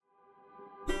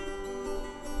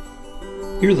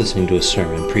You're listening to a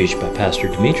sermon preached by Pastor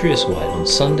Demetrius White on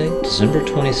Sunday, December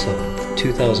 27th,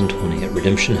 2020 at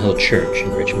Redemption Hill Church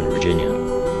in Richmond, Virginia.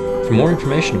 For more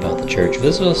information about the church,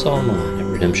 visit us online at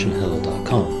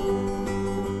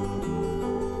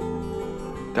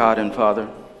redemptionhill.com. God and Father,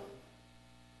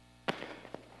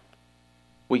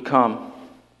 we come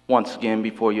once again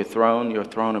before your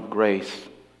throne of grace,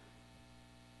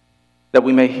 that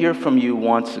we may hear from you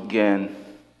once again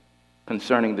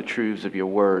concerning the truths of your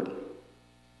word.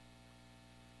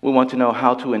 We want to know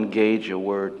how to engage your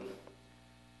word.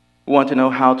 We want to know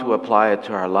how to apply it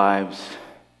to our lives.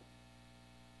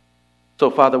 So,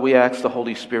 Father, we ask the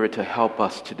Holy Spirit to help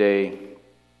us today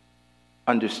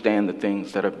understand the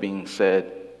things that are being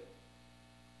said.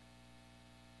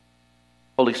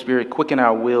 Holy Spirit, quicken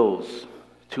our wills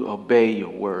to obey your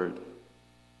word.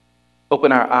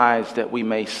 Open our eyes that we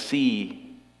may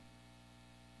see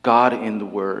God in the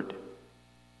word.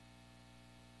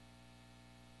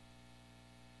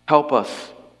 Help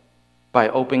us by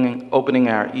opening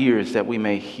our ears that we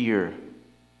may hear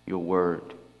your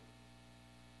word.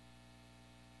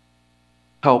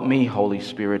 Help me, Holy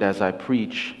Spirit, as I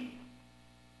preach,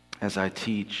 as I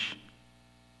teach,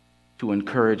 to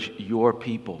encourage your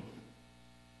people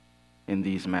in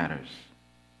these matters.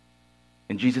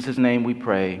 In Jesus' name we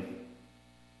pray.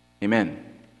 Amen.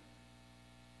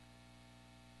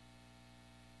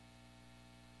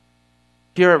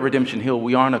 Here at Redemption Hill,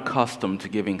 we aren't accustomed to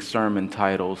giving sermon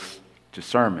titles to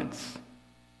sermons.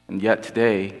 And yet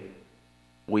today,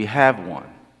 we have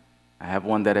one. I have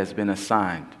one that has been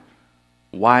assigned.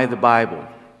 Why the Bible?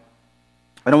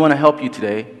 And I want to help you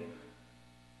today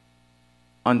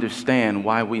understand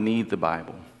why we need the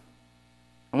Bible.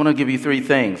 I want to give you three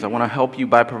things. I want to help you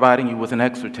by providing you with an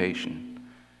exhortation.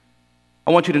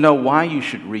 I want you to know why you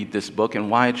should read this book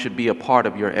and why it should be a part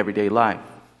of your everyday life.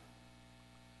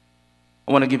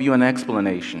 I want to give you an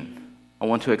explanation. I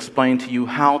want to explain to you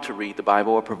how to read the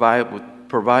Bible or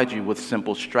provide you with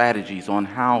simple strategies on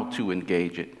how to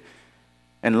engage it.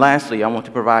 And lastly, I want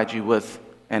to provide you with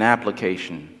an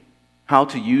application, how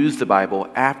to use the Bible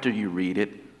after you read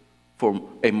it for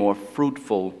a more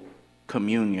fruitful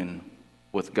communion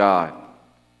with God.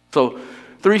 So,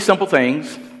 three simple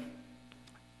things,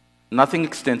 nothing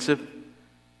extensive,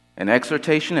 an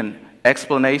exhortation, an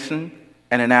explanation,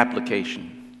 and an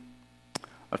application.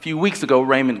 A few weeks ago,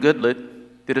 Raymond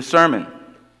Goodlett did a sermon,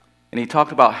 and he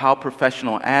talked about how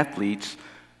professional athletes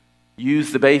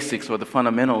use the basics or the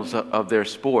fundamentals of their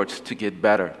sports to get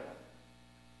better.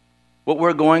 What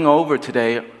we're going over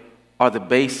today are the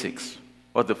basics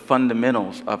or the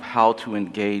fundamentals of how to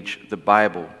engage the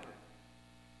Bible.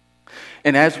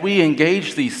 And as we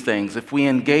engage these things, if we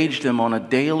engage them on a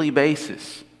daily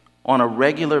basis, on a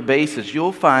regular basis,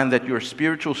 you'll find that your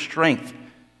spiritual strength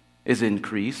is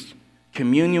increased,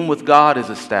 communion with God is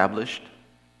established,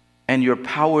 and your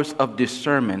powers of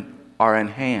discernment are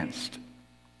enhanced.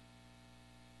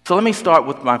 So let me start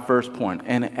with my first point,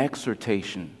 an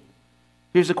exhortation.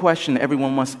 Here's a question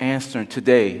everyone must answer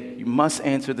today. You must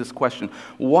answer this question.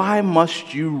 Why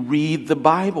must you read the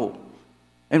Bible?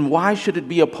 And why should it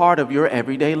be a part of your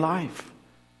everyday life?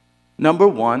 Number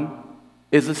one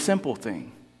is a simple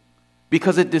thing.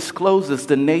 Because it discloses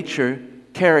the nature,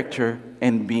 character,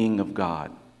 and being of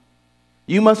God.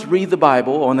 You must read the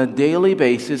Bible on a daily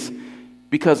basis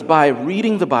because by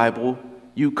reading the Bible,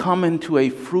 you come into a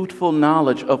fruitful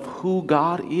knowledge of who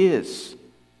God is.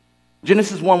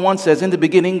 Genesis 1:1 says, "In the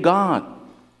beginning, God."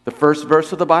 The first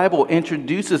verse of the Bible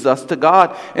introduces us to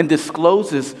God and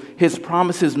discloses His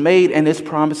promises made and His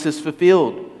promises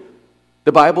fulfilled.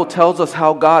 The Bible tells us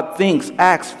how God thinks,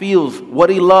 acts, feels, what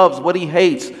He loves, what He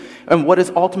hates, and what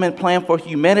His ultimate plan for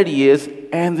humanity is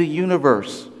and the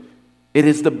universe. It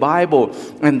is the Bible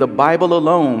and the Bible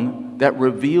alone that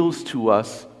reveals to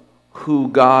us who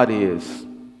God is.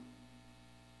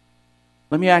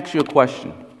 Let me ask you a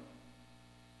question.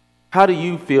 How do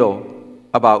you feel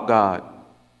about God?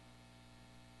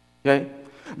 Okay?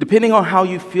 Depending on how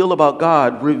you feel about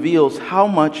God reveals how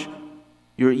much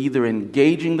you're either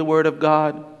engaging the Word of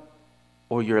God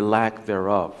or your lack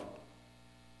thereof.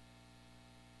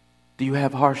 Do you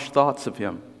have harsh thoughts of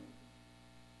Him?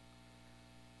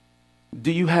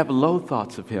 Do you have low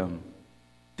thoughts of Him?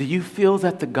 Do you feel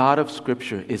that the God of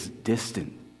Scripture is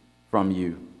distant from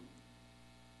you?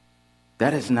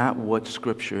 That is not what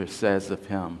Scripture says of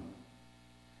Him.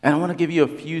 And I want to give you a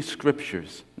few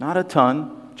scriptures, not a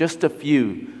ton, just a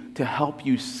few, to help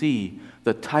you see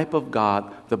the type of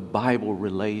God the Bible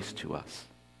relays to us.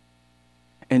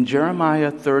 In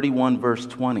Jeremiah 31, verse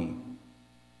 20,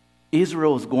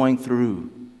 Israel is going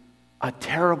through a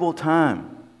terrible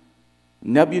time.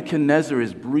 Nebuchadnezzar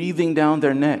is breathing down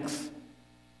their necks.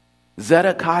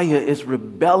 Zedekiah is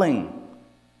rebelling.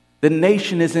 The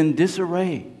nation is in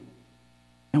disarray.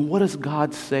 And what does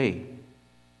God say?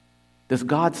 Does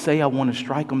God say, I want to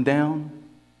strike them down?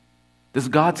 Does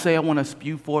God say, I want to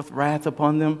spew forth wrath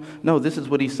upon them? No, this is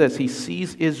what he says. He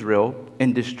sees Israel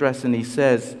in distress, and he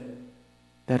says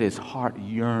that his heart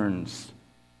yearns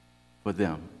for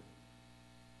them.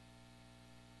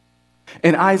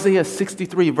 In Isaiah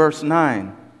 63, verse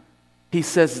 9, he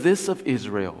says this of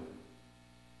Israel: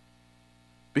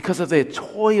 because of their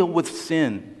toil with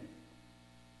sin,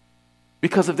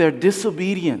 because of their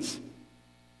disobedience,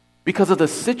 because of the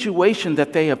situation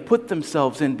that they have put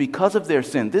themselves in because of their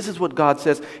sin. This is what God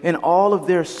says: in all of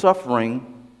their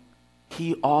suffering,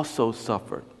 he also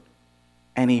suffered,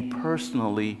 and he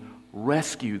personally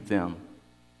rescued them.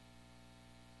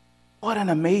 What an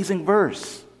amazing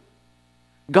verse.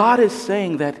 God is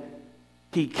saying that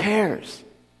he cares,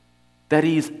 that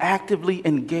he's actively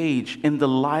engaged in the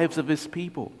lives of his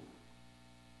people.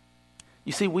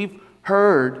 You see, we've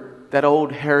heard that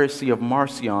old heresy of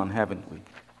Marcion, haven't we?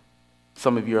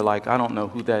 Some of you are like, I don't know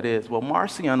who that is. Well,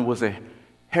 Marcion was a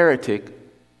heretic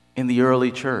in the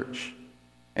early church.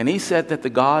 And he said that the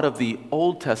God of the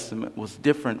Old Testament was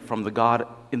different from the God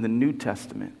in the New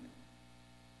Testament.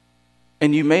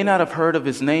 And you may not have heard of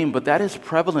his name, but that is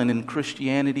prevalent in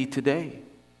Christianity today.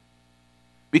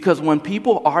 Because when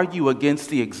people argue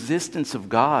against the existence of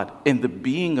God and the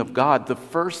being of God, the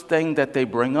first thing that they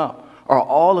bring up are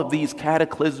all of these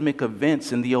cataclysmic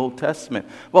events in the Old Testament.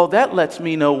 Well, that lets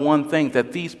me know one thing,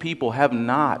 that these people have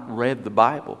not read the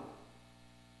Bible.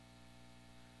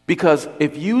 Because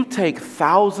if you take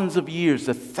thousands of years,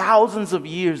 the thousands of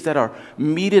years that are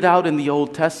meted out in the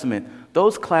Old Testament,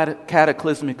 those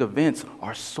cataclysmic events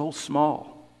are so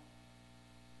small.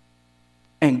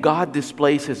 And God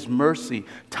displays his mercy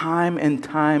time and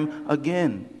time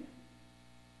again.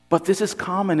 But this is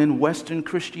common in Western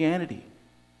Christianity,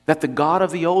 that the God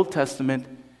of the Old Testament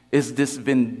is this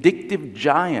vindictive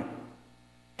giant.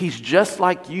 He's just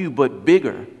like you, but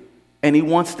bigger, and he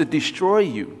wants to destroy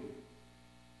you.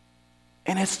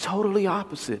 And it's totally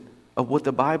opposite of what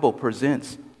the Bible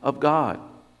presents of God.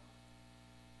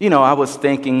 You know, I was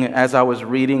thinking, as I was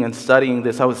reading and studying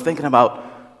this, I was thinking about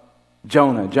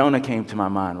Jonah. Jonah came to my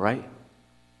mind, right?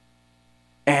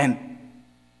 And,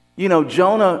 you know,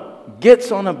 Jonah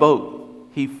gets on a boat.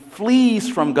 He flees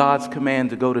from God's command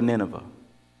to go to Nineveh.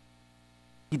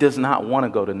 He does not want to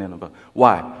go to Nineveh.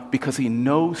 Why? Because he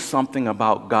knows something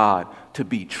about God to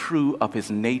be true of his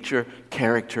nature,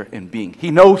 character, and being. He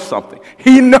knows something.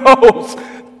 He knows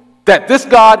that this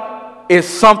God is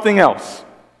something else.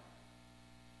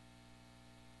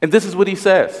 And this is what he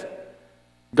says.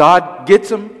 God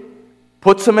gets him,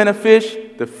 puts him in a fish,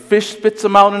 the fish spits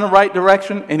him out in the right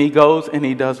direction, and he goes and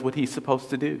he does what he's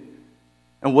supposed to do.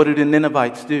 And what did the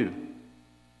Ninevites do?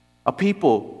 A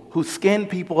people who skinned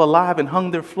people alive and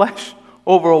hung their flesh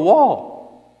over a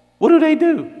wall. What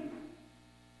do?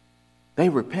 They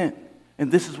repent.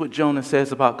 And this is what Jonah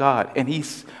says about God. And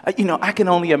he's, I can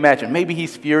only imagine. Maybe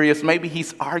he's furious. Maybe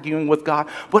he's arguing with God.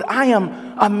 But I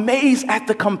am amazed at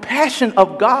the compassion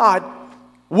of God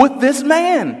with this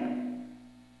man.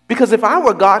 Because if I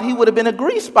were God, he would have been a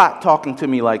grease spot talking to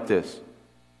me like this.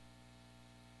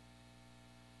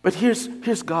 But here's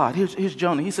God. Here's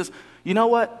Jonah. He says, you know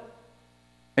what?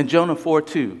 In Jonah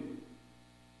 4:2,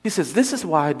 he says, this is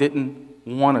why I didn't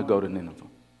want to go to Nineveh.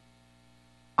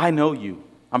 I know you.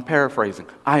 I'm paraphrasing.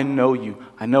 I know you.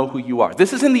 I know who you are.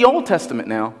 This is in the Old Testament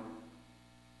now.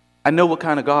 I know what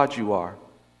kind of God you are.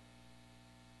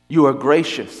 You are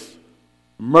gracious,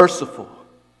 merciful,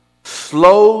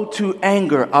 slow to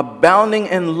anger, abounding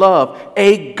in love,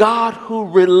 a God who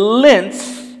relents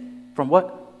from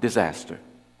what? Disaster.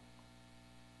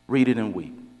 Read it and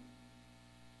weep.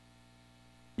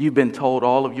 You've been told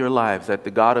all of your lives that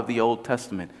the God of the Old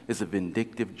Testament is a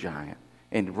vindictive giant.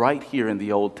 And right here in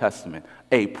the Old Testament,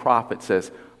 a prophet says,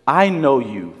 I know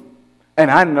you, and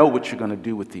I know what you're going to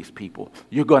do with these people.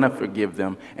 You're going to forgive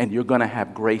them, and you're going to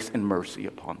have grace and mercy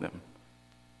upon them.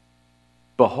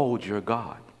 Behold your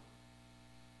God.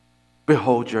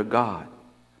 Behold your God.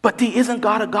 But isn't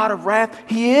God a God of wrath?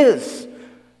 He is.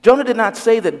 Jonah did not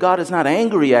say that God is not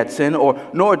angry at sin,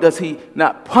 nor does he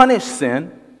not punish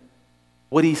sin.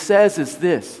 What he says is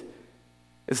this,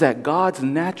 is that God's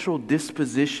natural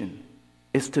disposition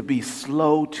is to be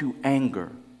slow to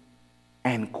anger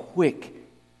and quick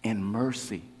in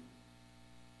mercy.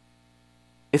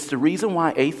 It's the reason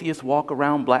why atheists walk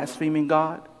around blaspheming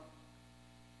God.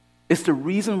 It's the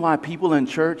reason why people in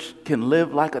church can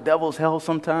live like a devil's hell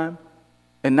sometime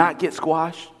and not get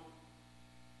squashed.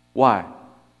 Why?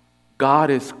 God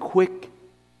is quick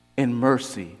in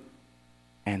mercy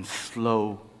and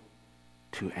slow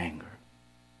to anger.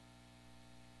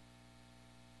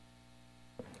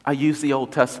 I use the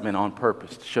Old Testament on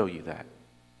purpose to show you that.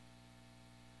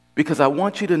 Because I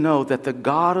want you to know that the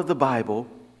God of the Bible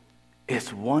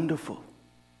is wonderful.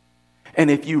 And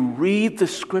if you read the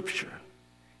Scripture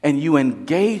and you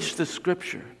engage the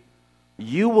Scripture,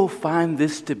 you will find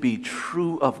this to be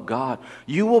true of God.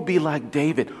 You will be like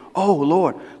David. Oh,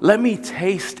 Lord, let me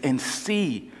taste and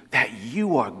see that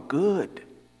you are good.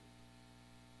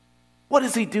 What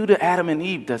does he do to Adam and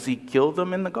Eve? Does he kill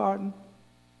them in the garden?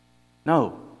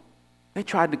 No. They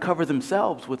tried to cover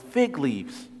themselves with fig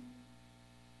leaves.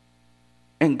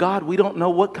 And God, we don't know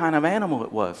what kind of animal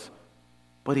it was,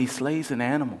 but he slays an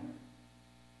animal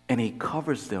and he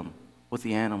covers them with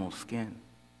the animal's skin.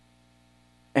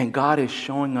 And God is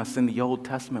showing us in the Old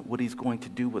Testament what he's going to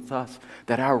do with us,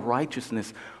 that our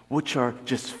righteousness, which are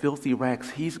just filthy rags,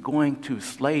 he's going to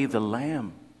slay the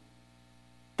lamb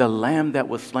that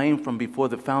was slain from before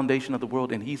the foundation of the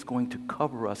world, and he's going to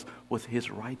cover us with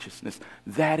his righteousness.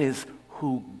 That is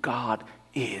who God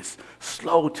is.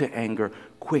 Slow to anger,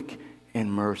 quick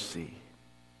in mercy.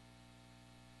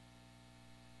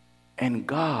 And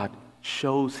God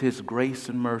shows his grace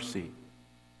and mercy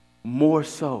more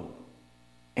so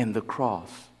in the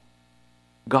cross.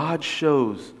 God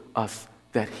shows us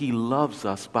that he loves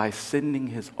us by sending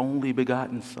his only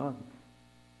begotten Son.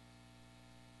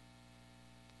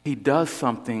 He does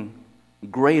something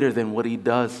greater than what he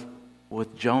does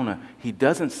with Jonah. He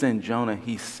doesn't send Jonah,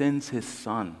 he sends his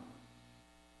Son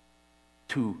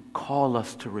to call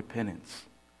us to repentance.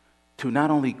 To not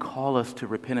only call us to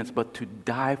repentance, but to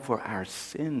die for our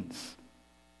sins.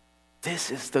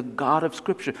 This is the God of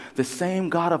Scripture. The same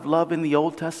God of love in the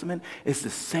Old Testament is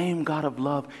the same God of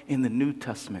love in the New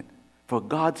Testament. For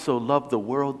God so loved the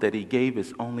world that he gave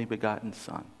his only begotten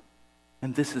Son.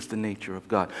 And this is the nature of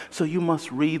God. So you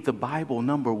must read the Bible,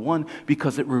 number one,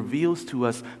 because it reveals to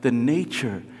us the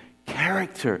nature,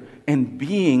 character, and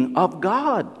being of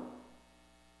God.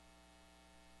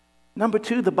 Number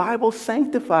two, the Bible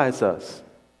sanctifies us.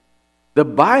 The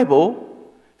Bible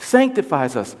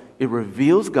sanctifies us. It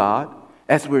reveals God.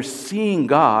 As we're seeing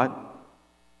God,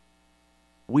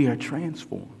 we are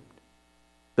transformed.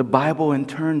 The Bible in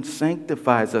turn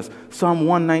sanctifies us. Psalm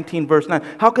 119 verse 9.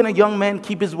 How can a young man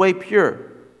keep his way pure?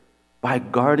 By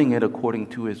guarding it according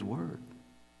to his word.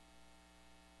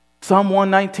 Psalm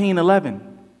 119:11.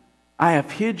 I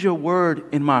have hid your word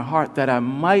in my heart that I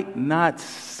might not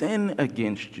sin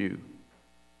against you.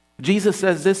 Jesus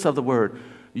says this of the word.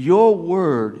 Your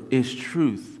word is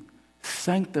truth.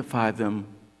 Sanctify them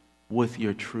with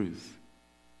your truth.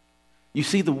 You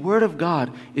see, the Word of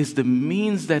God is the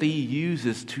means that he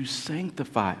uses to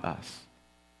sanctify us.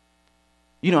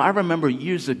 You know, I remember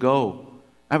years ago,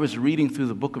 I was reading through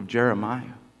the book of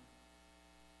Jeremiah.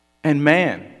 And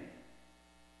man,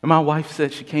 my wife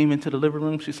said, she came into the living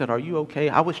room, she said, are you okay?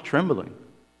 I was trembling.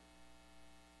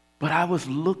 But I was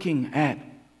looking at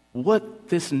what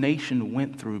this nation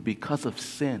went through because of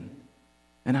sin.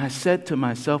 And I said to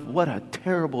myself, what a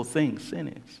terrible thing sin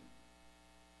is.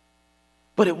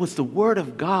 But it was the Word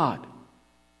of God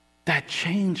that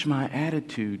changed my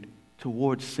attitude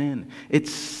towards sin. It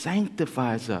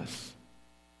sanctifies us.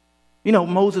 You know,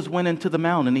 Moses went into the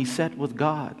mountain and he sat with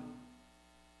God.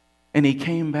 And he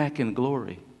came back in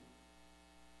glory.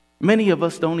 Many of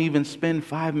us don't even spend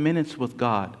 5 minutes with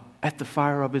God at the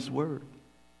fire of his Word.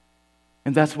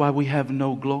 And that's why we have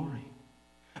no glory.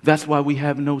 That's why we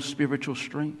have no spiritual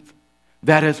strength.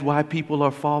 That is why people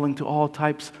are falling to all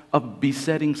types of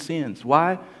besetting sins.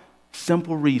 Why?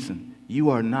 Simple reason. You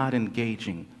are not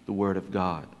engaging the Word of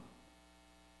God.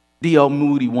 D.L.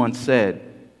 Moody once said,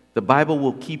 the Bible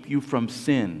will keep you from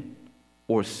sin,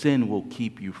 or sin will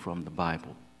keep you from the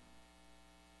Bible.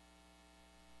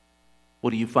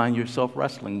 What do you find yourself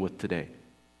wrestling with today?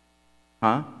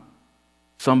 Huh?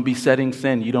 Some besetting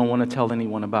sin you don't want to tell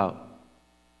anyone about.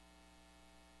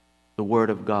 The Word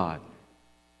of God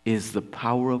is the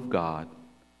power of God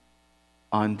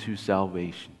unto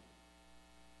salvation.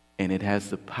 And it has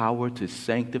the power to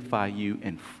sanctify you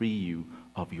and free you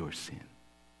of your sin.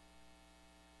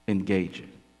 Engage it.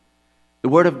 The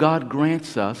Word of God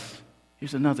grants us,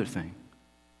 here's another thing,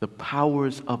 the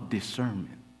powers of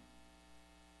discernment.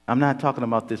 I'm not talking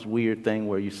about this weird thing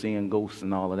where you're seeing ghosts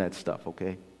and all of that stuff,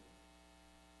 okay?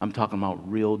 I'm talking about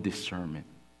real discernment.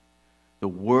 The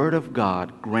Word of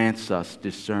God grants us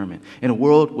discernment. In a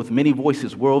world with many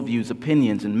voices, worldviews,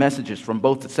 opinions, and messages from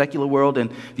both the secular world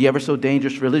and the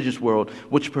ever-so-dangerous religious world,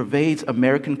 which pervades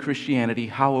American Christianity,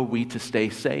 how are we to stay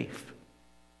safe?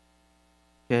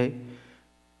 Okay?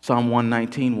 Psalm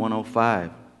 119,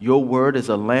 105. Your word is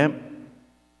a lamp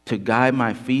to guide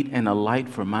my feet and a light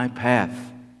for my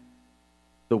path.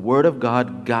 The Word of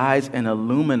God guides and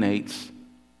illuminates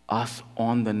us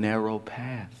on the narrow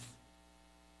path.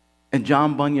 And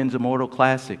John Bunyan's immortal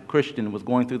classic, Christian, was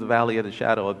going through the valley of the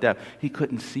shadow of death. He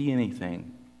couldn't see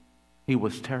anything. He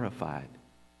was terrified.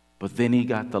 But then he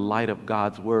got the light of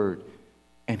God's Word,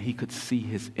 and he could see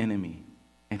his enemy,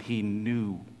 and he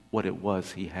knew what it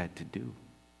was he had to do.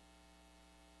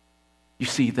 You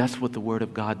see, that's what the Word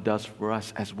of God does for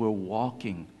us as we're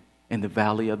walking in the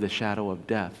valley of the shadow of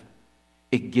death.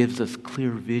 It gives us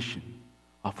clear vision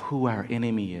of who our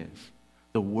enemy is,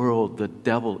 the world, the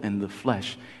devil, and the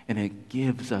flesh, and it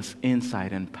gives us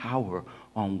insight and power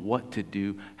on what to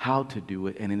do, how to do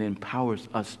it, and it empowers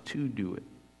us to do it.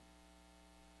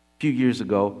 A few years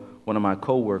ago, one of my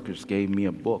coworkers gave me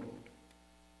a book.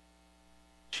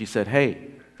 She said, "Hey,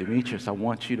 Demetrius, I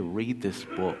want you to read this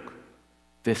book.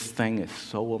 This thing is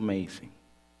so amazing."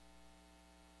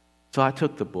 So I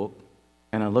took the book,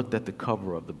 and I looked at the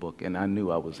cover of the book, and I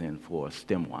knew I was in for a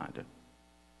stem winder.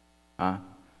 I'm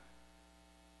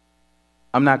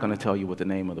not going to tell you what the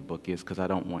name of the book is because I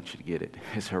don't want you to get it.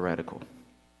 It's heretical.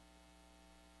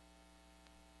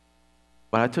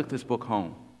 But I took this book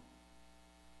home,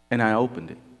 and I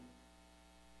opened it,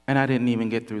 and I didn't even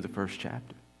get through the first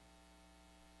chapter.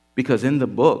 Because in the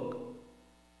book,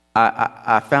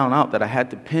 I found out that I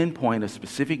had to pinpoint a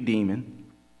specific demon.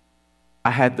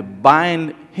 I had to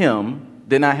bind him.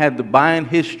 Then I had to bind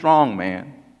his strong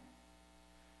man.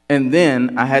 And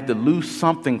then I had to loose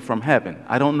something from heaven.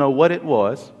 I don't know what it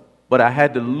was, but I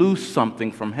had to loose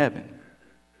something from heaven.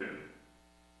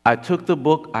 I took the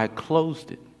book, I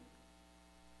closed it.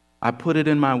 I put it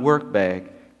in my work bag,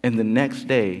 and the next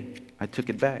day, I took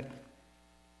it back.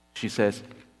 She says,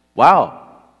 "Wow,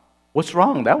 what's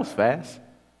wrong? That was fast."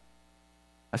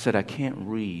 I said, "I can't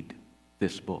read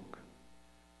this book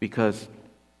because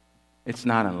it's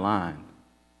not in line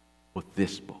with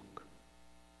this book.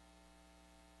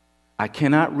 I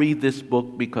cannot read this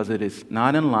book because it is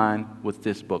not in line with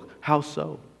this book." How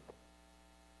so?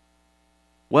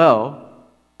 Well,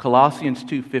 Colossians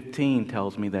 2:15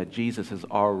 tells me that Jesus has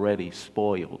already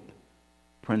spoiled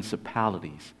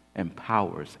principalities and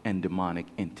powers and demonic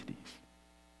entities.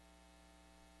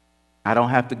 I don't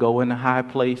have to go into high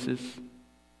places.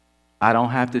 I don't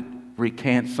have to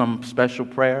recant some special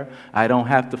prayer. I don't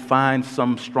have to find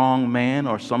some strong man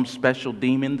or some special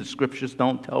demon. The scriptures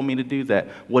don't tell me to do that.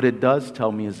 What it does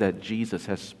tell me is that Jesus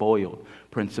has spoiled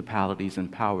principalities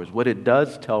and powers. What it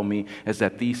does tell me is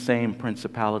that these same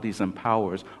principalities and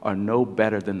powers are no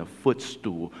better than the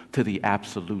footstool to the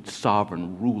absolute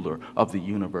sovereign ruler of the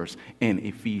universe in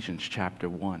Ephesians chapter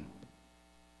 1.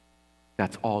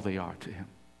 That's all they are to him.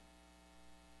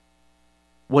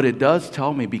 What it does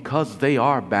tell me, because they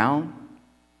are bound,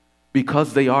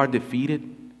 because they are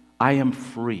defeated, I am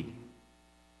free.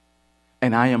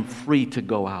 And I am free to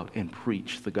go out and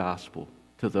preach the gospel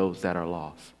to those that are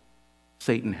lost.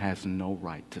 Satan has no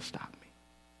right to stop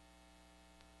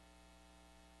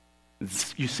me.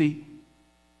 You see,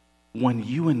 when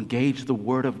you engage the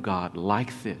Word of God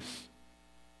like this,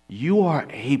 you are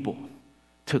able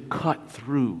to cut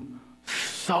through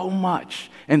so much.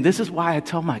 And this is why I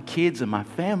tell my kids and my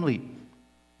family,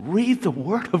 read the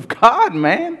Word of God,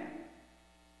 man.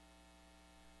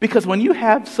 Because when you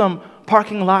have some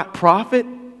parking lot prophet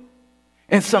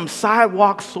and some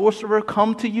sidewalk sorcerer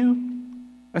come to you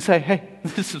and say, "Hey,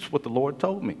 this is what the Lord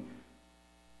told me."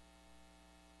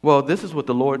 Well, this is what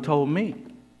the Lord told me.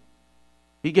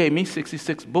 He gave me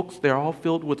 66 books. They're all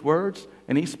filled with words,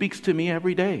 and He speaks to me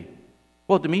every day.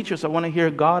 Well, Demetrius, I want to hear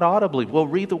God audibly. Well,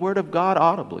 read the Word of God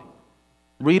audibly.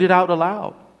 Read it out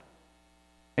aloud.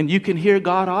 And you can hear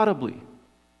God audibly.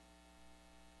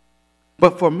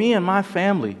 But for me and my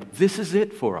family, this is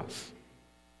it for us.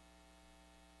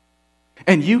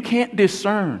 And you can't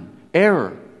discern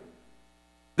error.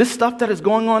 This stuff that is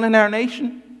going on in our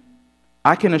nation,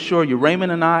 I can assure you,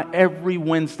 Raymond and I, every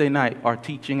Wednesday night, are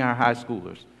teaching our high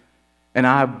schoolers. And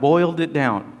I've boiled it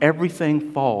down.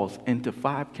 Everything falls into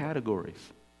 5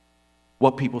 categories.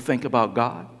 What people think about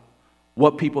God,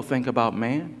 what people think about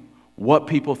man, what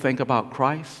people think about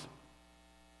Christ,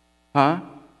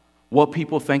 what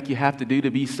people think you have to do to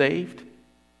be saved,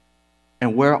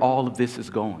 and where all of this is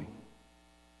going.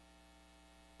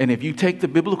 And if you take the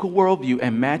biblical worldview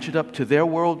and match it up to their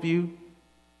worldview,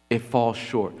 it falls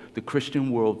short. The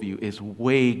Christian worldview is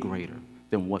way greater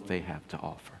than what they have to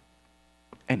offer.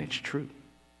 And it's true.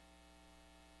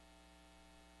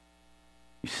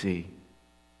 You see,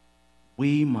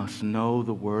 we must know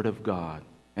the Word of God.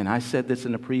 And I said this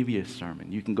in a previous sermon.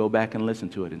 You can go back and listen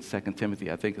to it in 2 Timothy.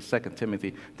 I think 2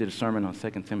 Timothy did a sermon on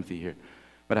 2 Timothy here.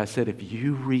 But I said, if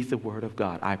you read the Word of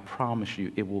God, I promise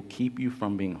you it will keep you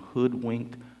from being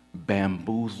hoodwinked,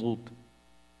 bamboozled,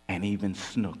 and even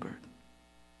snookered.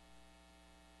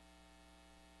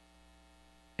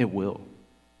 It will.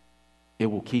 It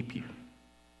will keep you.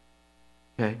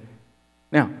 Okay?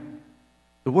 Now,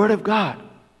 the Word of God,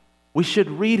 we should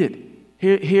read it.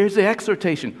 Here's the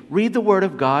exhortation. Read the Word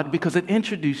of God because it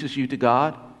introduces you to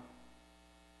God.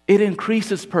 It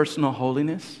increases personal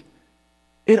holiness.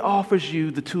 It offers you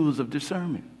the tools of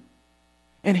discernment.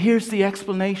 And here's the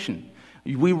explanation.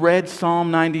 We read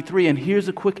Psalm 93, and here's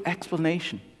a quick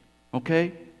explanation.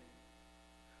 Okay?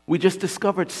 We just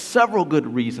discovered several good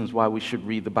reasons why we should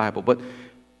read the Bible. But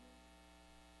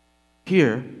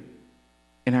here,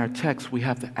 in our text, we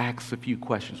have to ask a few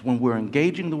questions. When we're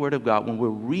engaging the Word of God, when we're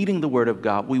reading the Word of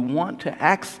God, we want to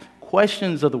ask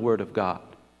questions of the Word of God.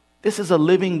 This is a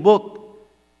living book.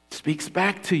 It speaks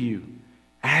back to you.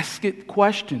 Ask it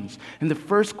questions. And the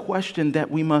first question that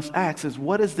we must ask is,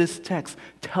 what is this text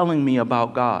telling me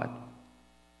about God?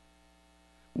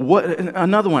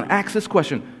 Another one, ask this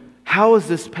question. How is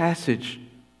this passage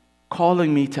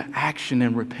calling me to action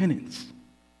and repentance?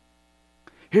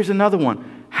 Here's another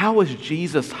one. How is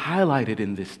Jesus highlighted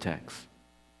in this text?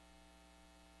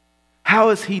 How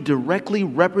is he directly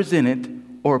represented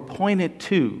or pointed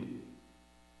to?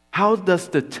 How does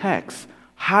the text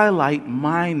highlight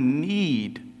my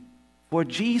need for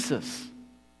Jesus?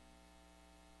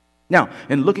 Now,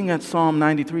 in looking at Psalm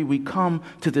 93, we come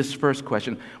to this first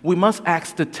question. We must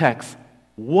ask the text,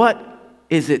 what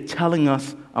is it telling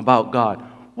us about God?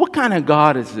 What kind of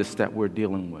God is this that we're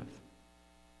dealing with?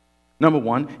 Number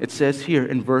one, it says here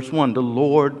in verse 1, the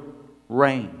Lord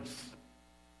reigns.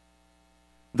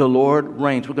 The Lord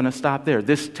reigns. We're going to stop there.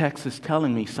 This text is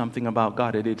telling me something about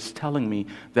God. It is telling me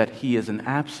that he is an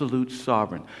absolute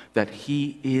sovereign, that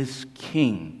he is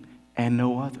king and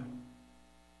no other.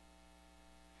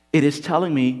 It is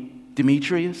telling me,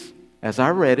 Demetrius, as I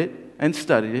read it and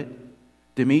studied it,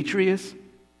 Demetrius,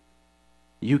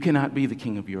 you cannot be the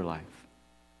king of your life.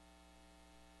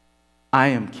 I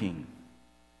am king.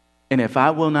 And if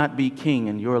I will not be king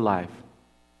in your life,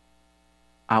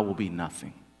 I will be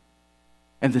nothing.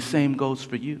 And the same goes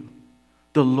for you.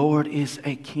 The Lord is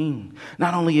a king.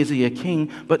 Not only is he a king,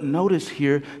 but notice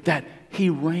here that he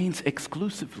reigns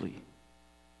exclusively.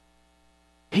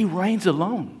 He reigns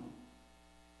alone.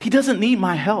 He doesn't need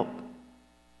my help.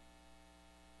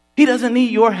 He doesn't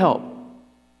need your help.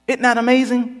 Isn't that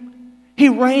amazing? He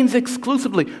reigns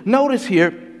exclusively. Notice here,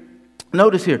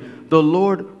 the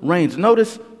Lord reigns.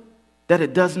 Notice that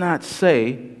it does not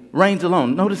say reigns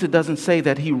alone. Notice it doesn't say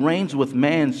that he reigns with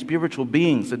man's spiritual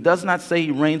beings. It does not say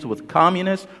he reigns with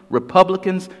communists,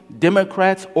 Republicans,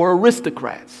 Democrats, or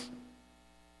aristocrats.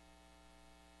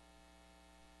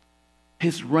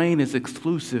 His reign is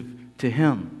exclusive to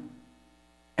him.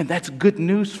 And that's good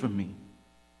news for me,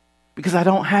 because I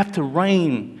don't have to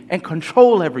reign and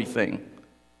control everything.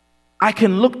 I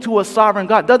can look to a sovereign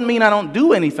God. Doesn't mean I don't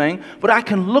do anything, but I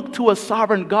can look to a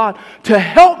sovereign God to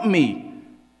help me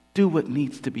do what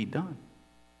needs to be done.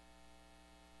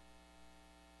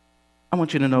 I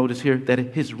want you to notice here that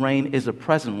his reign is a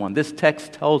present one. This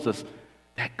text tells us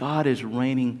that God is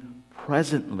reigning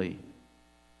presently.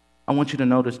 I want you to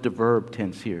notice the verb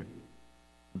tense here.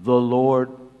 The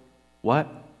Lord, what?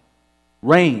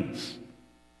 Reigns.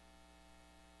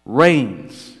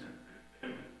 Reigns.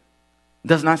 It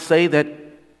does not say that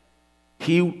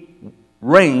he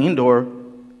reigned, or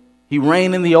he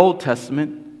reigned in the Old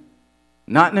Testament,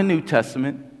 not in the New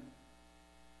Testament.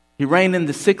 He reigned in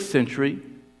the 6th century,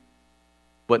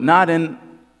 but not in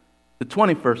the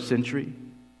 21st century.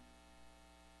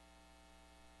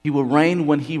 He will reign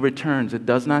when he returns. It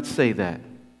does not say that.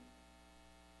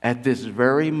 At this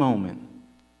very moment,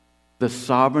 the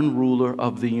sovereign ruler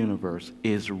of the universe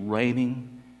is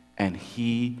reigning, and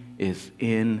he is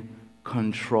in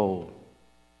control.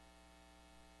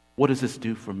 What does this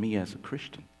do for me as a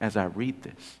Christian as I read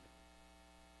this?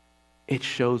 It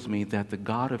shows me that the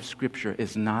God of Scripture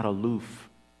is not aloof,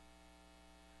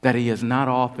 that he is not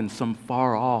off in some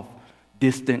far-off,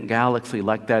 distant galaxy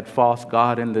like that false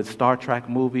god in the Star Trek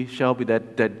movie, Shelby,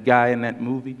 that guy in that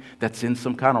movie that's in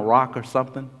some kind of rock or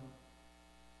something.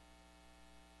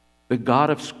 The God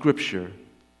of Scripture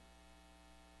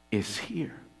is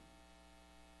here,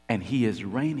 and he is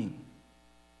reigning,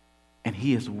 and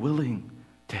he is willing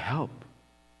to help.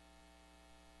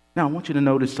 Now, I want you to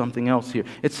notice something else here.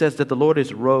 It says that the Lord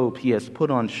is robed. He has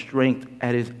put on strength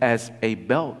as a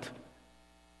belt.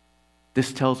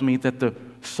 This tells me that the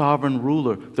sovereign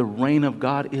ruler, the reign of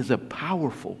God, is a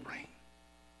powerful reign.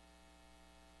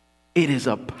 It is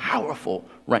a powerful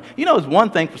reign. You know, it's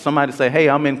one thing for somebody to say, hey,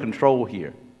 I'm in control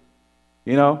here.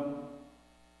 You know?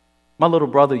 My little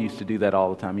brother used to do that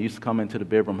all the time. He used to come into the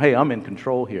bedroom, hey, I'm in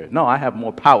control here. No, I have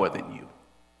more power than you.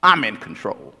 I'm in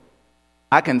control.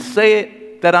 I can say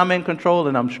it that I'm in control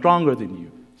and I'm stronger than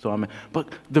you. But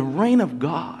the reign of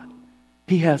God,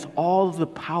 he has all the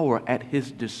power at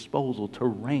his disposal to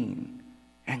reign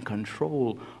and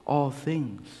control all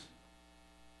things.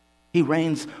 He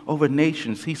reigns over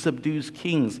nations. He subdues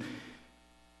kings.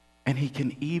 And he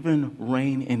can even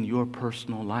reign in your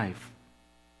personal life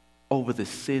over the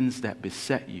sins that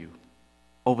beset you,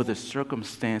 over the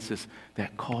circumstances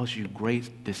that cause you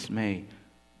great dismay.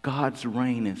 God's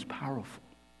reign is powerful.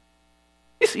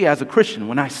 You see, as a Christian,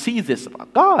 when I see this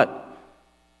about God,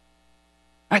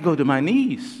 I go to my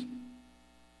knees.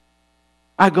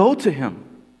 I go to him.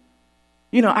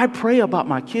 You know, I pray about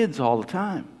my kids all the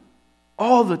time.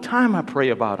 All the time I pray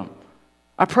about them.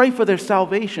 I pray for their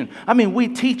salvation. I mean, we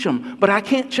teach them, but I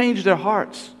can't change their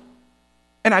hearts.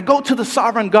 And I go to the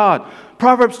sovereign God.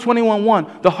 Proverbs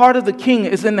 21:1, the heart of the king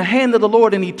is in the hand of the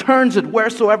Lord, and he turns it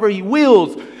wheresoever he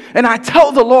wills. And I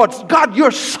tell the Lord, God,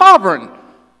 you're sovereign.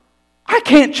 I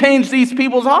can't change these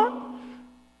people's heart.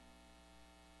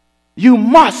 You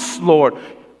must, Lord.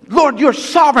 Lord, you're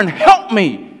sovereign. Help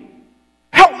me.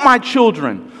 Help my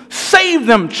children. Save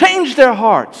them. Change their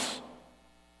hearts.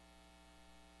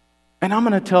 And I'm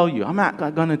going to tell you, I'm not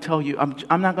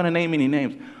going to name any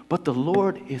names, but the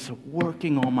Lord is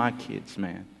working on my kids,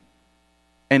 man.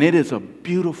 And it is a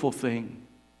beautiful thing.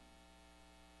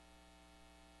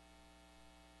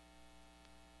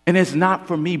 And it's not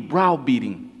for me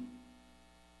browbeating.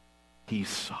 He's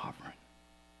sovereign.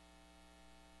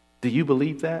 Do you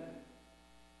believe that?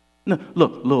 No,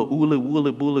 look, little Ula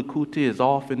Wula Bula Kuti is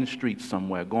off in the streets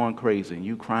somewhere going crazy and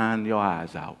you crying your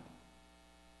eyes out.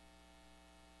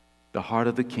 The heart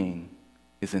of the king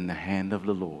is in the hand of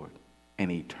the Lord, and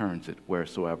he turns it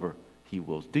wheresoever he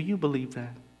wills. Do you believe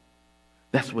that?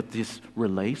 That's what this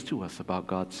relates to us about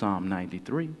God, Psalm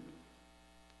 93.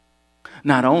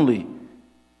 Not only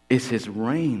is his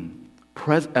reign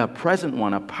a present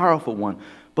one, a powerful one,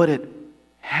 but it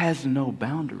has no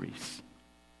boundaries.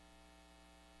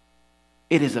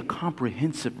 It is a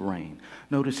comprehensive reign.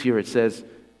 Notice here it says,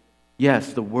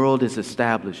 yes, the world is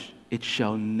established. It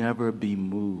shall never be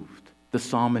moved. The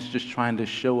psalmist is just trying to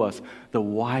show us the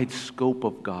wide scope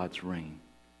of God's reign.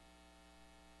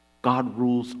 God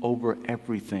rules over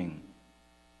everything.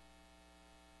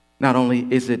 Not only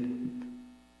is it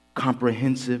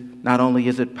comprehensive, not only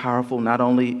is it powerful, not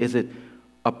only is it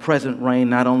a present reign,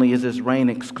 not only is this reign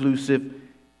exclusive,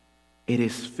 it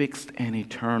is fixed and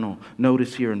eternal.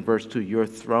 Notice here in verse 2, your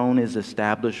throne is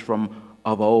established from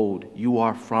of old. You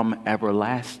are from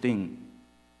everlasting.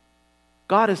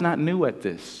 God is not new at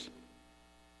this.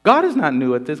 God is not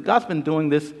new at this. God's been doing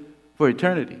this for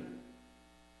eternity.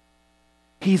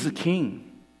 He's a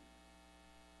king.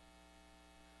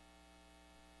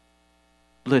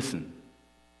 Listen,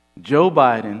 Joe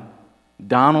Biden,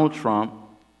 Donald Trump,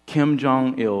 Kim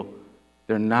Jong-il,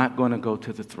 they're not going to go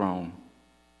to the throne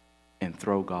and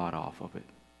throw God off of it.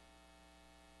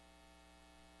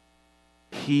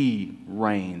 He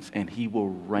reigns, and he will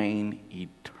reign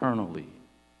eternally.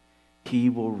 He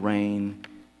will reign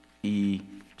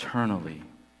eternally.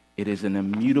 It is an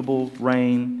immutable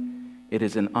reign. It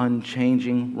is an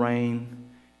unchanging reign.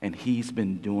 And he's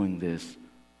been doing this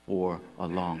for a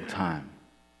long time.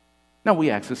 Now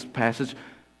we ask this passage,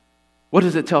 what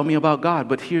does it tell me about God?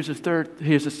 But here's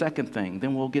the second thing.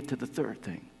 Then we'll get to the third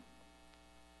thing.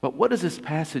 But what does this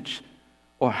passage,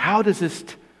 or how does this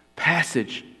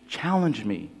passage challenge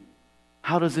me?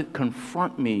 How does it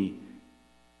confront me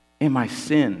in my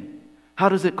sin? How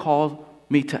does it call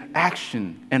me to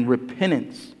action and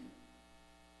repentance?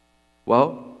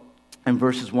 Well, in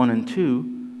verses 1 and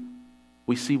 2,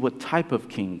 we see what type of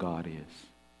king God is.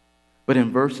 But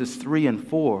in verses 3 and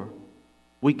 4,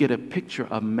 we get a picture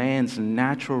of man's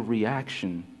natural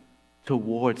reaction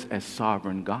towards a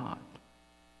sovereign God.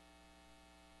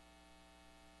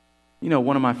 You know,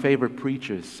 one of my favorite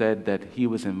preachers said that he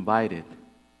was invited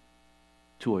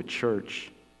to a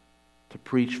church to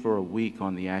preach for a week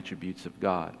on the attributes of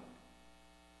God.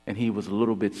 And he was a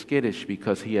little bit skittish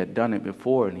because he had done it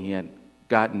before and he had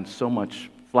gotten so much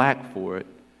flack for it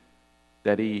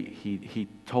that he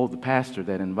told the pastor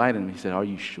that invited him, he said, "Are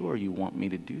you sure you want me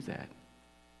to do that?"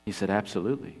 He said,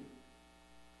 "Absolutely."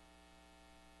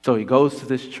 So he goes to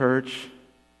this church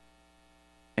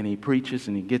and he preaches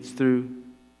and he gets through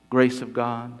the grace of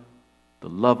God, the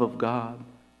love of God,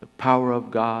 the power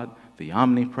of God, the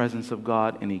omnipresence of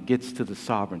God, and he gets to the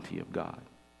sovereignty of God.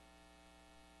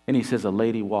 And he says a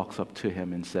lady walks up to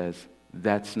him and says,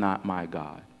 that's not my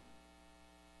God.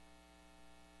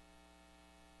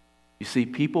 You see,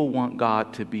 people want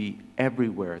God to be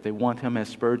everywhere. They want him, as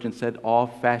Spurgeon said, all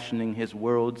fashioning his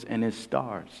worlds and his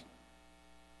stars.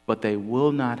 But they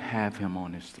will not have him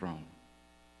on his throne.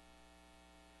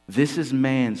 This is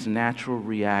man's natural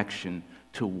reaction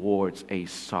towards a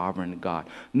sovereign God.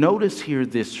 Notice here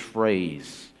this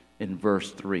phrase in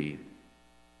verse 3.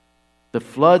 The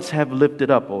floods have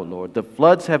lifted up, O Lord. The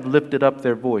floods have lifted up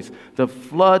their voice. The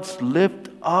floods lift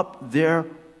up their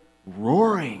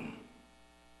roaring,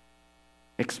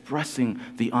 expressing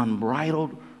the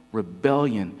unbridled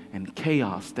rebellion and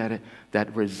chaos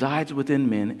that resides within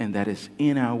men and that is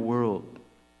in our world.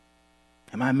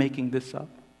 Am I making this up?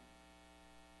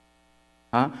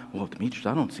 Huh? Well, Demetrius,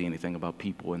 I don't see anything about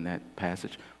people in that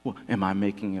passage. Well, am I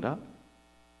making it up?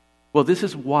 Well, this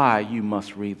is why you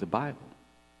must read the Bible.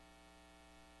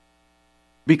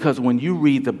 Because when you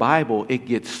read the Bible, it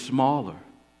gets smaller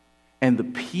and the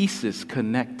pieces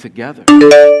connect together.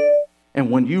 And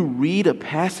when you read a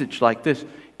passage like this,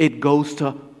 it goes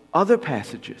to other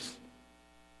passages.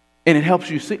 And it helps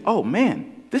you see, oh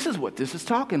man, this is what this is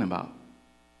talking about.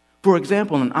 For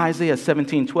example, in Isaiah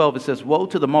 17:12, it says, woe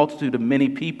to the multitude of many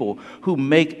people who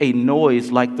make a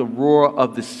noise like the roar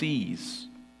of the seas,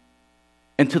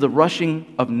 and to the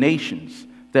rushing of nations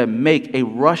that make a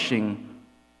rushing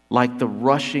like the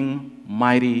rushing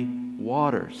mighty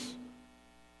waters.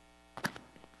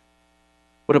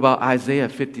 What about Isaiah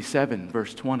 57,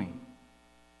 verse 20?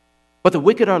 But the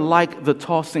wicked are like the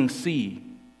tossing sea,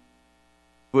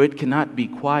 for it cannot be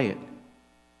quiet,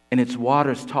 and its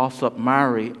waters toss up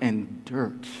mire and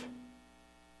dirt.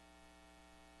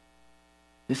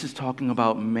 This is talking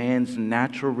about man's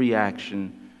natural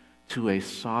reaction to a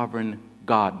sovereign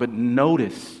God. But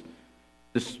notice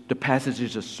the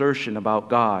passage's assertion about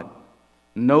God.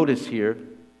 Notice here,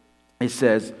 it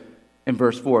says in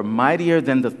verse 4, mightier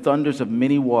than the thunders of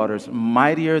many waters,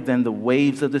 mightier than the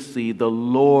waves of the sea, the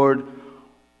Lord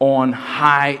on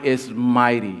high is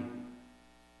mighty.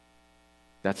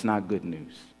 That's not good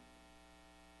news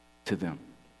to them.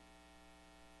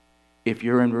 If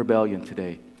you're in rebellion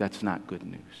today, that's not good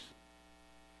news.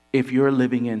 If you're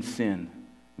living in sin,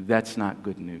 that's not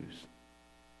good news.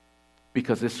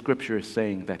 Because this scripture is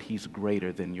saying that he's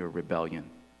greater than your rebellion.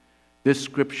 This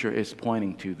scripture is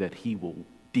pointing to that he will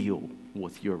deal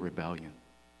with your rebellion.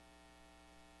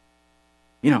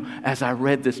 You know, as I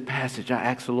read this passage, I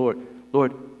asked the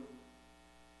Lord,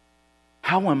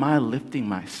 how am I lifting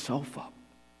myself up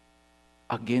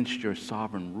against your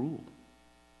sovereign rule?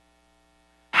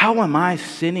 How am I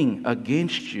sinning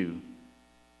against you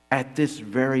at this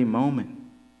very moment?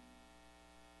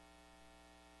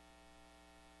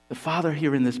 The Father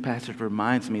here in this passage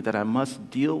reminds me that I must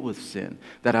deal with sin,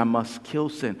 that I must kill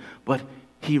sin, but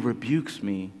he rebukes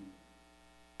me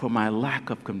for my lack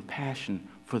of compassion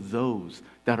for those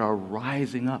that are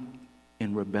rising up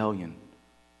in rebellion,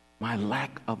 my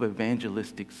lack of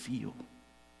evangelistic zeal.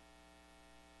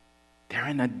 They're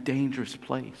in a dangerous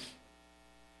place,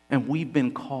 and we've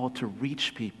been called to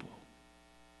reach people.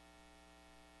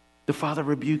 The Father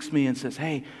rebukes me and says,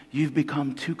 hey, you've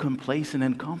become too complacent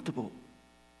and comfortable.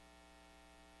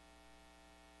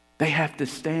 They have to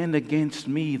stand against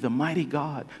me, the mighty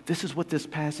God. This is what this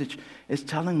passage is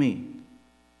telling me.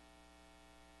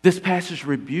 This passage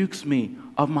rebukes me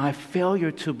of my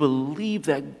failure to believe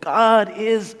that God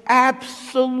is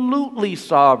absolutely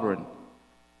sovereign,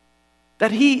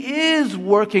 that he is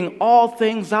working all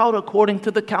things out according to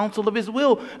the counsel of his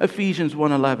will, Ephesians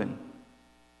 1:11.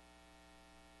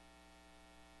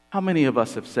 How many of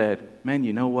us have said, man,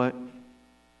 you know what?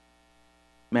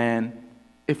 Man,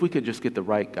 if we could just get the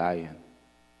right guy in.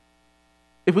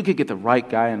 If we could get the right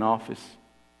guy in office,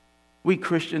 we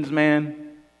Christians,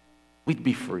 man, we'd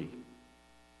be free.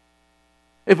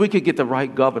 If we could get the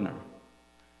right governor,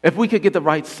 if we could get the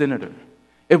right senator,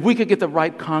 if we could get the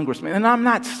right congressman, and I'm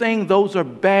not saying those are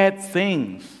bad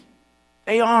things.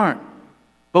 They aren't.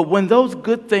 But when those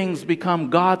good things become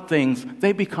God things,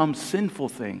 they become sinful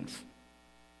things.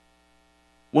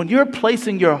 When you're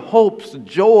placing your hopes,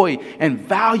 joy, and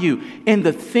value in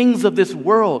the things of this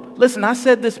world. Listen, I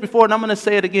said this before and I'm going to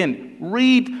say it again.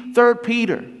 Read 3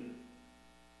 Peter.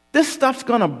 This stuff's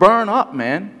going to burn up,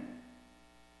 man.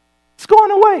 It's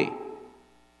going away.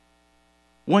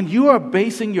 When you are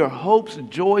basing your hopes,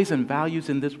 joys, and values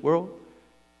in this world,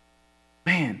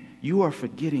 man, you are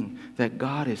forgetting that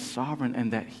God is sovereign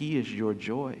and that he is your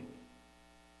joy.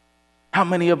 How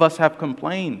many of us have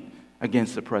complained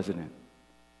against the president?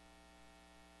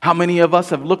 How many of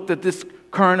us have looked at this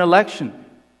current election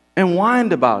and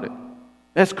whined about it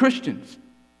as Christians?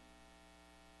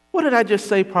 What did I just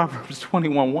say Proverbs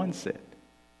 21:1 said?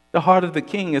 The heart of the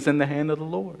king is in the hand of the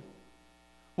Lord.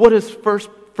 What does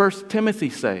First Timothy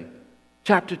say?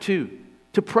 Chapter 2.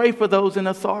 To pray for those in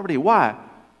authority. Why?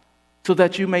 So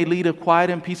that you may lead a quiet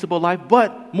and peaceable life,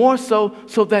 but more so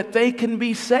that they can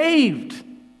be saved.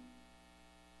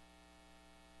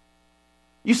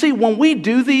 You see, when we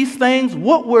do these things,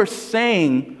 what we're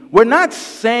saying, we're not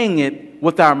saying it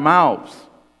with our mouths.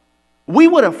 We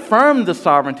would affirm the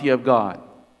sovereignty of God.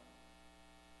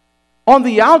 On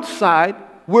the outside,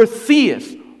 we're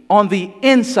theists. On the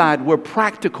inside, we're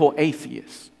practical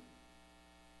atheists.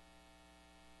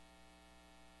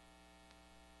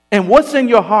 And what's in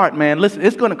your heart, man, listen,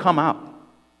 it's going to come out.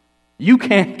 You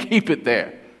can't keep it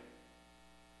there.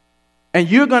 And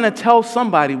you're going to tell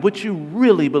somebody what you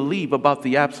really believe about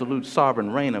the absolute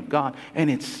sovereign reign of God, and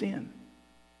it's sin.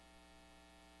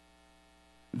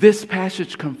 This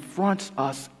passage confronts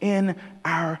us in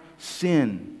our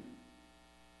sin.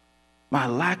 My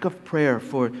lack of prayer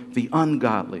for the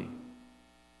ungodly.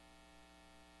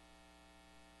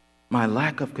 My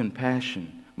lack of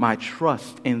compassion. My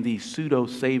trust in these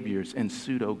pseudo-saviors and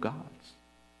pseudo-gods.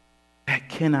 That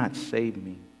cannot save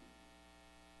me.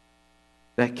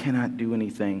 That cannot do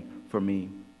anything for me.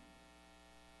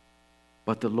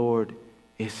 But the Lord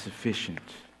is sufficient.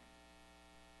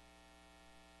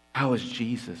 How is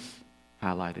Jesus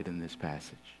highlighted in this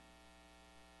passage?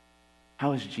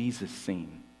 How is Jesus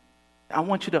seen? I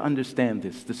want you to understand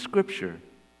this. The Scripture,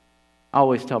 I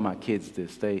always tell my kids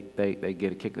this. They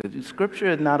get a kick. The Scripture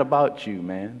is not about you,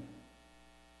 man.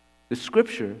 The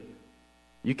Scripture,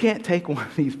 you can't take one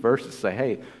of these verses and say,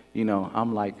 hey,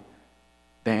 I'm like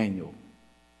Daniel.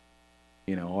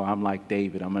 Or I'm like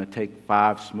David. I'm going to take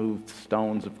 5 smooth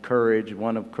stones of courage,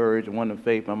 one of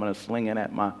faith. I'm going to sling it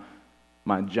at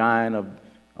my giant of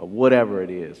whatever it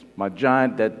is. My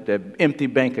giant, that empty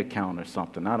bank account or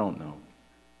something. I don't know.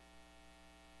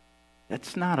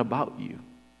 That's not about you.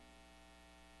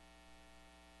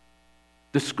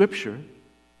 The Scripture,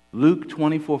 Luke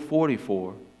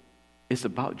 24:44, is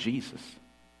about Jesus.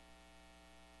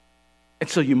 And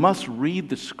so you must read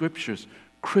the Scriptures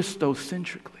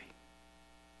Christocentrically.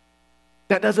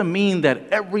 That doesn't mean that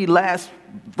every last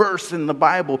verse in the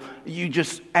Bible, you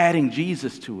just adding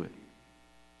Jesus to it.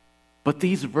 But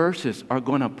these verses are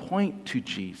going to point to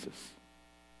Jesus.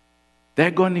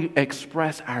 They're going to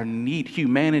express our need,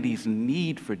 humanity's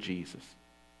need for Jesus.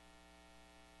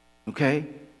 Okay?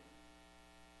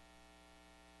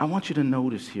 I want you to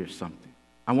notice here something.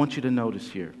 I want you to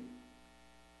notice here.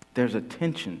 There's a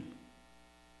tension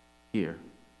here.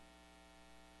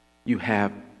 You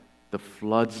have the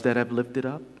floods that have lifted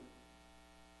up,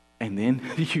 and then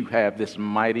you have this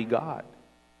mighty God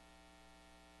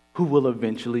who will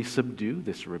eventually subdue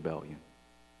this rebellion.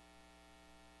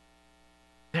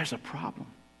 There's a problem.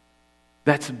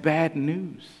 That's bad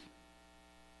news.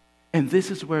 And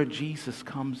this is where Jesus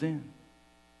comes in.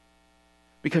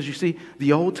 Because you see,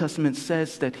 the Old Testament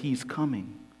says that he's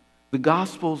coming. The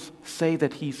Gospels say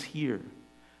that he's here.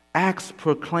 Acts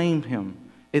proclaimed him.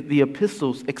 The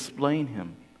epistles explain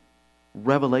him.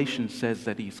 Revelation says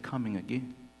that he's coming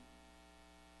again.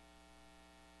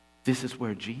 This is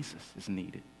where Jesus is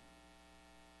needed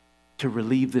to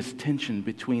relieve this tension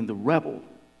between the rebel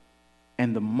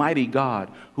and the mighty God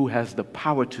who has the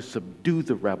power to subdue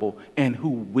the rebel and who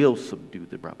will subdue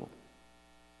the rebel.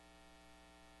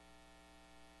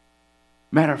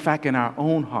 Matter of fact, in our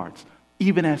own hearts,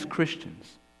 even as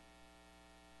Christians,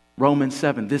 Romans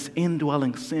 7, this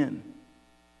indwelling sin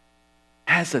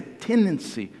has a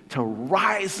tendency to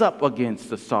rise up against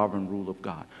the sovereign rule of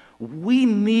God. We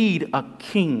need a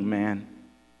king, man.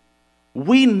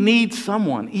 We need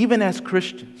someone, even as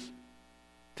Christians,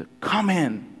 to come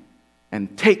in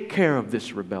and take care of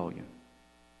this rebellion.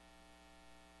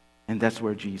 And that's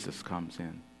where Jesus comes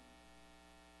in.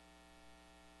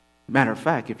 Matter of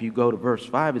fact, if you go to verse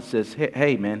 5, it says,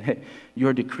 hey man,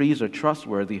 your decrees are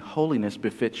trustworthy. Holiness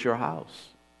befits your house.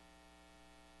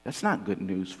 That's not good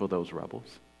news for those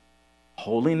rebels.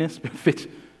 Holiness befits.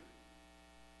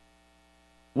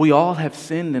 We all have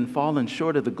sinned and fallen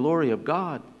short of the glory of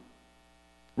God.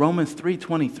 Romans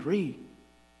 3:23.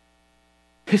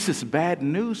 This is bad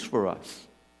news for us.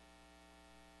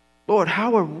 Lord,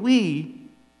 how are we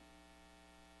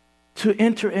to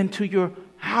enter into your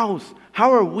house?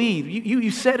 How are we?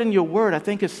 You said in your word, I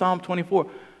think it's Psalm 24,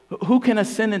 who can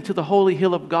ascend into the holy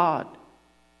hill of God?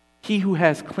 He who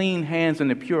has clean hands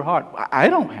and a pure heart. I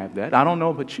don't have that. I don't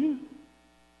know about you.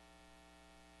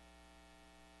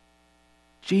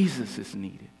 Jesus is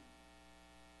needed.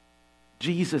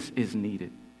 Jesus is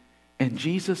needed. And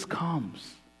Jesus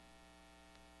comes.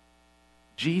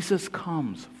 Jesus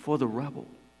comes for the rebel.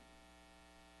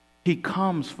 He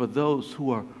comes for those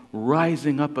who are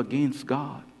rising up against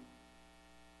God.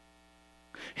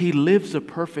 He lives a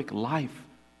perfect life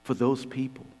for those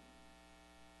people.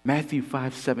 Matthew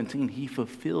 5:17, he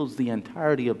fulfills the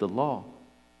entirety of the law.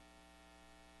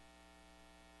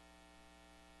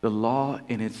 The law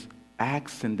in its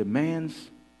acts and demands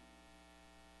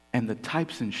and the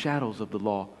types and shadows of the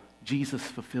law, Jesus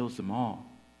fulfills them all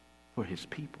for his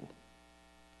people.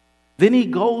 Then he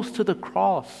goes to the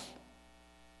cross.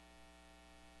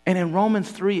 And in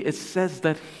Romans 3, it says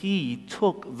that he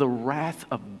took the wrath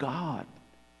of God.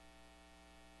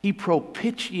 He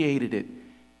propitiated it.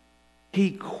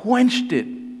 He quenched it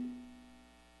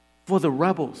for the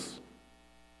rebels.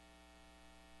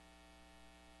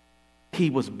 He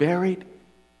was buried.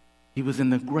 He was in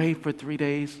the grave for 3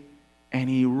 days. And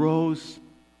he rose,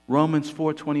 Romans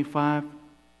 4:25,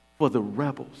 for the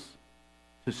rebels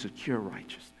to secure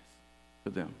righteousness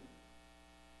for them.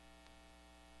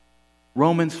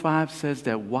 Romans 5 says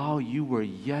that while you were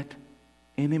yet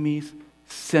enemies,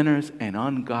 sinners, and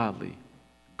ungodly,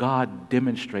 God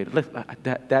demonstrated.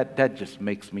 That just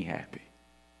makes me happy.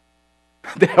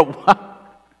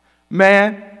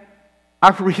 Man, I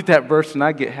read that verse and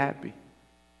I get happy.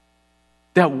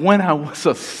 That when I was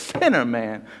a sinner,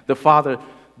 man, the Father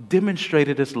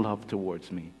demonstrated his love towards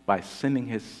me by sending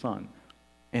his Son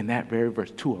in that very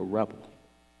verse to a rebel,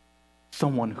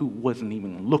 someone who wasn't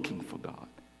even looking for God.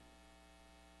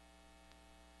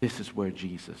 This is where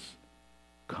Jesus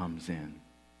comes in.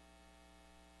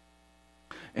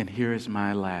 And here is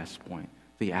my last point,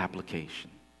 the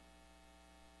application.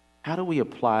 How do we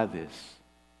apply this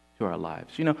to our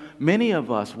lives? You know, many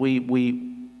of us, we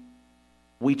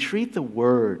treat the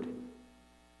word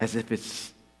as if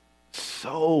it's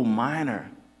so minor,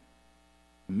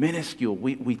 minuscule.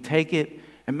 We take it,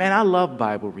 and man, I love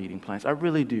Bible reading plans. I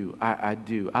really do. I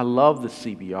do. I love the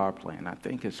CBR plan. I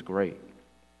think it's great.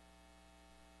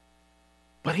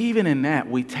 But even in that,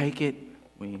 we take it,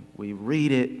 we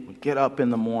read it, we get up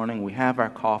in the morning, we have our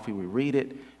coffee, we read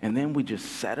it, and then we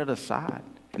just set it aside.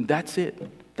 And that's it.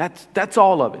 That's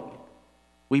all of it.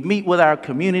 We meet with our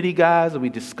community guys and we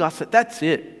discuss it. That's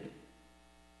it.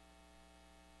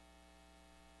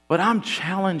 But I'm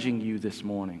challenging you this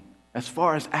morning, as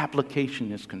far as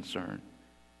application is concerned,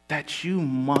 that you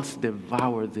must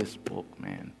devour this book,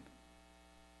 man.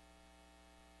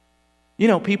 You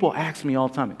know, people ask me all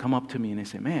the time, they come up to me and they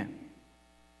say, man,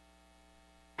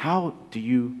 how do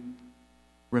you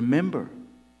remember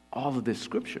all of this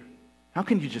scripture? How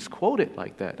can you just quote it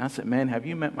like that? And I said, man, have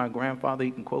you met my grandfather? He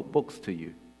can quote books to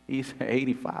you. He's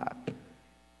 85.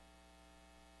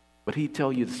 But he'd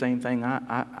tell you the same thing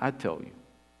I tell you.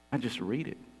 I just read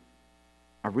it.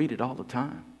 I read it all the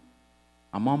time.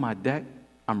 I'm on my deck,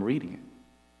 I'm reading it.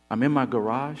 I'm in my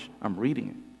garage, I'm reading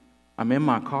it. I'm in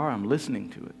my car, I'm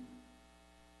listening to it.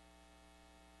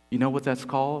 You know what that's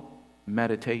called?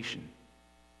 Meditation.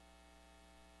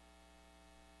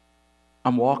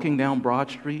 I'm walking down Broad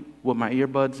Street with my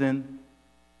earbuds in,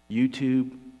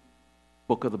 YouTube,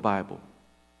 book of the Bible.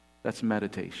 That's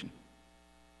meditation.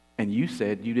 And you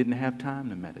said you didn't have time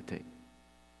to meditate.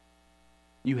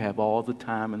 You have all the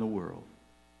time in the world.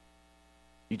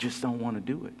 You just don't want to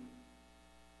do it.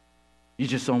 You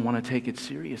just don't want to take it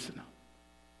serious enough.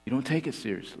 You don't take it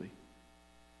seriously.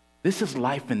 This is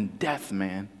life and death,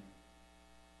 man.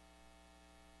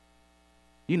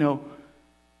 You know,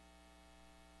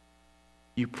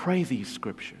 you pray these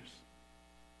scriptures.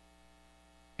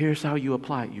 Here's how you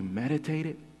apply it. You meditate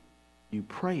it, you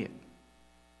pray it.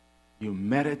 You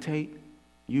meditate,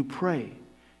 you pray.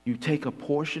 You take a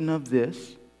portion of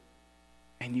this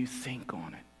and you think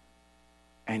on it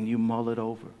and you mull it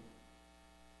over.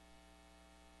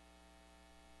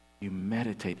 You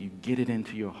meditate, you get it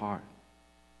into your heart.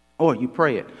 Or you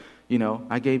pray it. You know,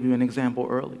 I gave you an example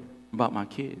earlier about my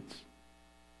kids.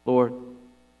 Lord,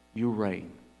 you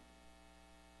reign.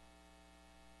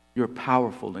 You're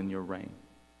powerful in your reign.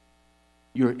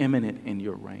 You're imminent in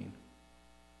your reign.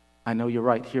 I know you're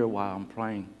right here while I'm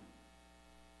praying.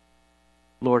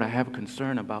 Lord, I have a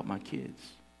concern about my kids.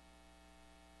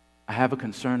 I have a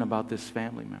concern about this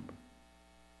family member.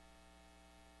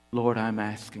 Lord, I'm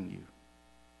asking you,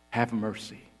 have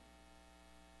mercy.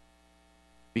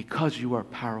 Because you are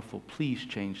powerful, please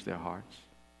change their hearts.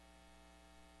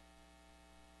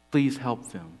 Please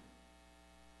help them.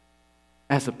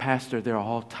 As a pastor, there are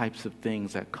all types of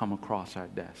things that come across our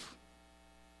desk.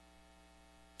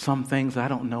 Some things I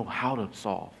don't know how to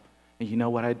solve. And you know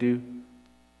what I do?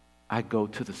 I go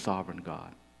to the sovereign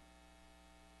God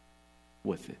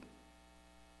with it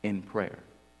in prayer.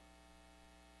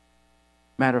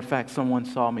 Matter of fact, someone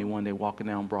saw me one day walking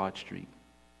down Broad Street.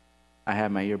 I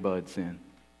had my earbuds in.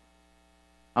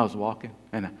 I was walking,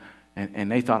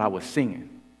 and they thought I was singing.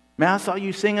 Man, I saw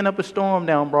you singing up a storm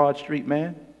down Broad Street,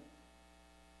 man.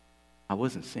 I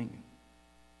wasn't singing.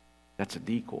 That's a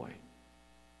decoy.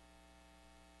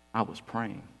 I was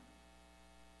praying.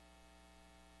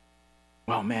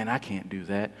 Well, man, I can't do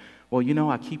that. Well, you know,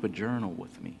 I keep a journal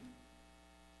with me.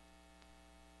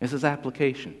 This is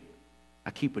application.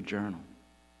 I keep a journal.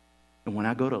 And when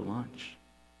I go to lunch,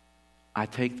 I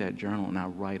take that journal and I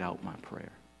write out my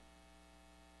prayer.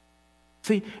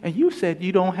 See, and you said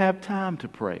you don't have time to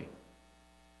pray.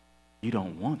 You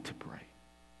don't want to pray.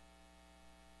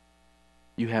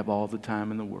 You have all the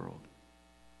time in the world.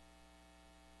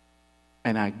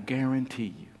 And I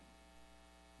guarantee you,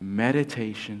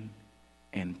 meditation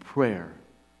and prayer,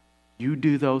 you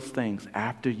do those things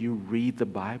after you read the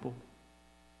Bible,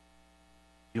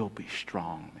 you'll be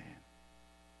strong, man.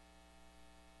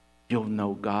 You'll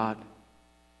know God.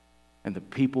 And the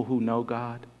people who know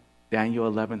God,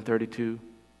 Daniel 11:32,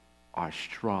 are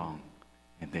strong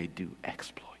and they do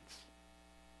exploits.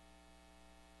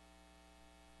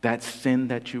 That sin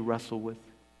that you wrestle with,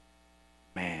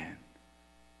 man,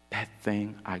 that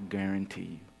thing, I guarantee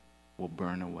you, will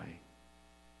burn away.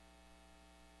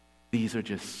 These are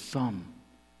just some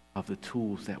of the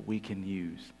tools that we can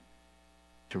use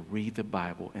to read the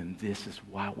Bible, and this is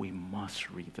why we must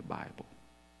read the Bible.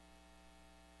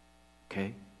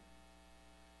 Okay?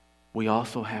 We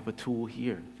also have a tool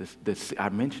here. This I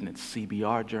mentioned it,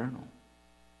 CBR Journal.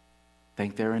 I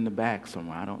think they're in the back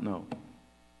somewhere. I don't know.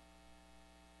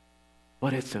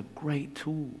 But it's a great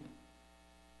tool.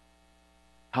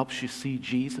 Helps you see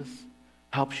Jesus.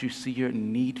 Helps you see your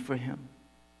need for him.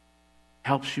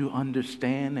 Helps you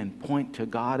understand and point to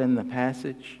God in the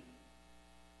passage.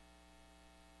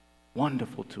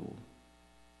 Wonderful tool.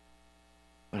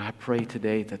 But I pray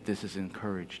today that this has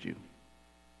encouraged you,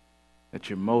 that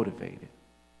you're motivated.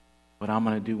 But I'm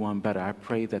going to do one better. I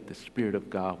pray that the Spirit of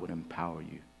God would empower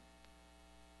you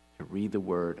to read the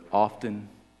Word often,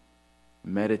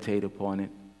 meditate upon it,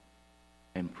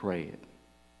 and pray it.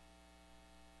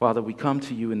 Father, we come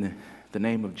to you in the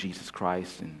name of Jesus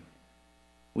Christ, and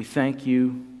we thank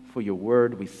you for your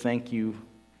Word. We thank you,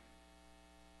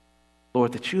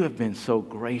 Lord, that you have been so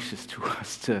gracious to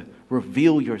us to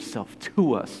reveal yourself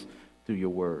to us through your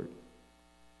Word.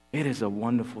 It is a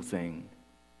wonderful thing.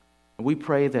 And we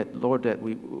pray that, Lord, that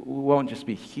we won't just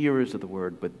be hearers of the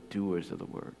Word, but doers of the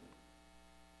Word.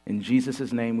 In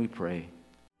Jesus' name we pray.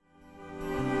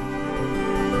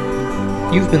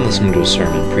 You've been listening to a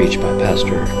sermon preached by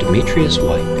Pastor Demetrius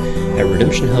White at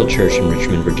Redemption Hill Church in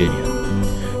Richmond, Virginia.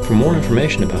 For more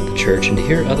information about the church and to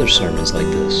hear other sermons like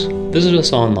this, visit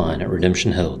us online at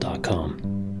redemptionhill.com.